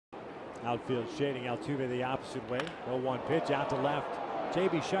Outfield shading Altuve the opposite way. 0-1 pitch out to left.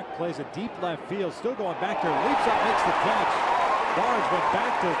 JB Shuck plays a deep left field, still going back there, leaps up, makes the catch. Barnes went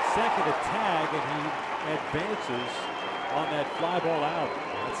back to second to tag, and he advances on that fly ball out.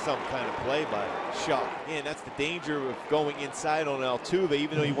 That's some kind of play by Shuck. And that's the danger of going inside on Altuve,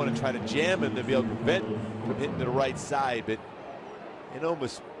 even though you want to try to jam him to be able to prevent from hitting to the right side. But it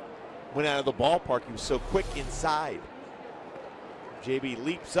almost went out of the ballpark. He was so quick inside. JB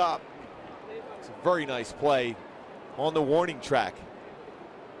leaps up. It's a very nice play on the warning track.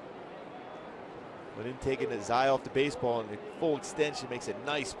 But him taking his eye off the baseball and the full extension makes a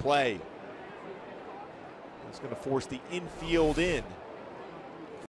nice play. It's going to force the infield in.